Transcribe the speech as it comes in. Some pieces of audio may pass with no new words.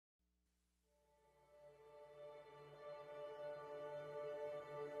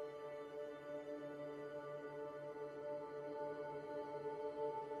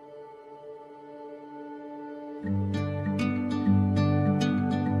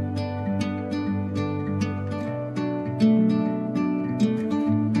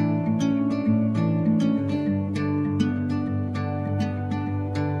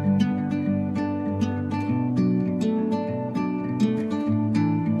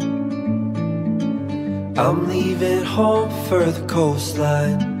I'm leaving home for the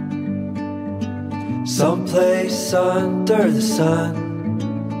coastline, someplace under the sun.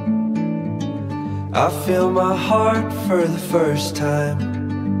 I feel my heart for the first time,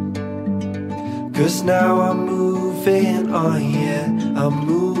 'cause now I'm moving on, yeah, I'm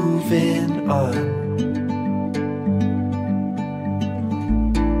moving on.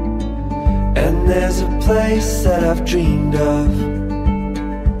 And there's a place that I've dreamed of,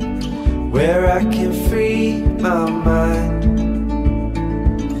 where I can free my mind.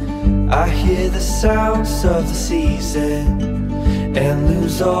 I hear the sounds of the season and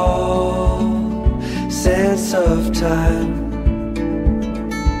lose all sense of time.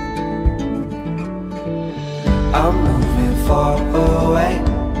 I'm moving far away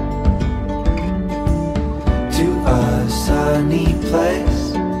to a sunny place,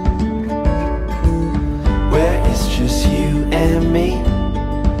 where it's just you and me.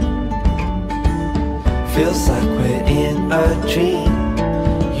 Feels like we're in a dream,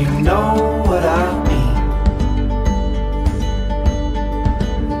 you know what I mean.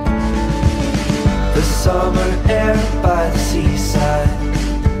 The summer air by the seaside,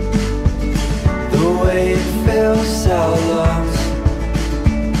 the way it fills our lungs,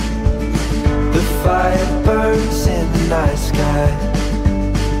 the fire burns in the night sky.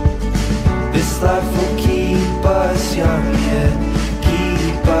 This life will keep us young, yeah,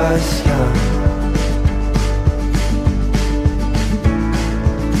 keep us young.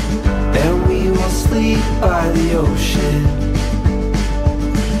 Sleep by the ocean,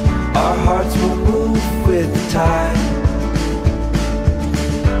 our hearts will move with the tide,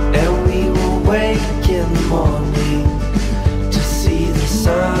 and we will wake in the morning to see the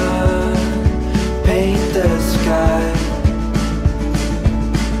sun paint the sky.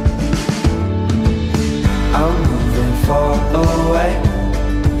 I'm moving far away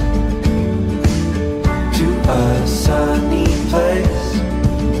to a sunny place,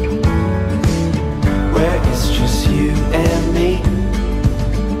 where it's just you and me.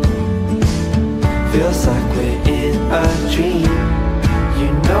 Feels like we're in a dream, you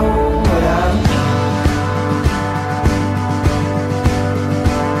know what I mean.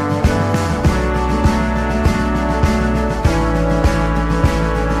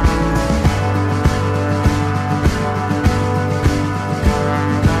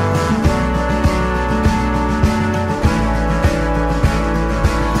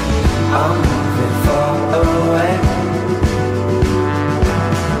 I'm moving far away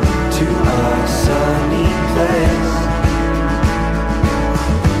to a sunny place,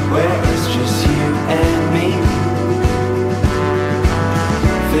 where it's just you and me.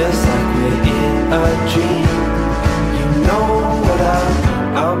 Feels like we're in a dream, you know what I mean.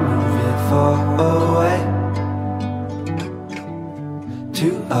 I'm moving far away to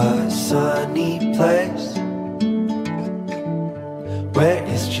a sunny place, where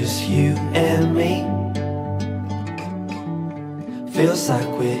it's just you and me. Feels like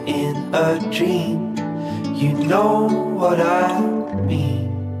we're in a dream, you know what I mean.